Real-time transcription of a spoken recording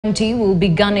Will be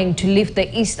gunning to lift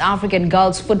the East African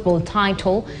girls football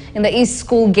title in the East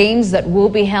School Games that will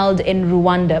be held in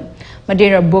Rwanda.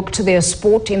 Madira booked their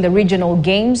spot in the regional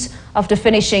games after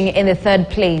finishing in the third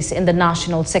place in the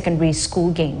National Secondary School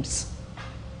Games.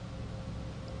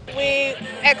 We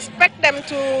expect them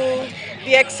to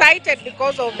be excited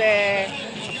because of the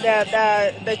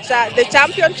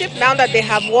championship. Now that they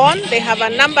have won, they have a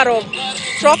number of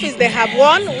trophies they have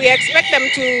won. We expect them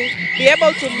to be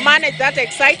able to manage that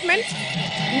excitement,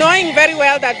 knowing very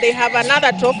well that they have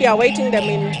another trophy awaiting them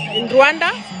in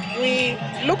Rwanda. We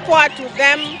look forward to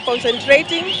them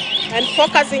concentrating and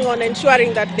focusing on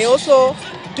ensuring that they also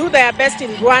do their best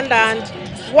in Rwanda, and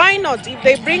why not? If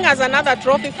they bring us another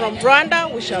trophy from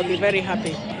Rwanda, we shall be very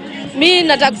happy. Mimi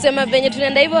nataka kusema venye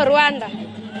tunaenda hivyo Rwanda,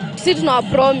 sisi tuna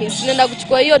promise tunaenda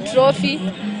kuchukua hiyo trophy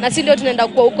na sisi ndio tunaenda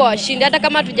kuwa huko washindi, hata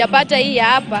kama tujapata hii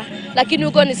hapa, lakini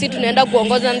huko ni sisi tunaenda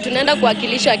kuongoza na tunaenda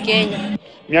kuwakilisha Kenya.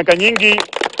 Miaka nyingi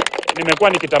nimekuwa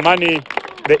nikitamani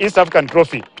the East African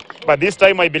trophy, but this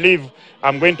time I believe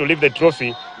I'm going to leave the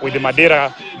trophy with the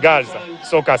Madira girls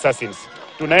soccer assassins.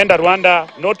 Tunaenda Rwanda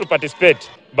not to participate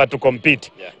but to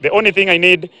compete. The only thing I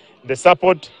need, the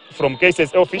support from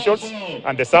KCSA officials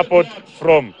and the support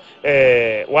from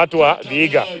watu wa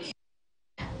Vihiga.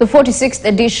 The 46th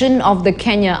edition of the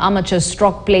Kenya Amateur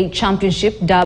Stroke Play Championship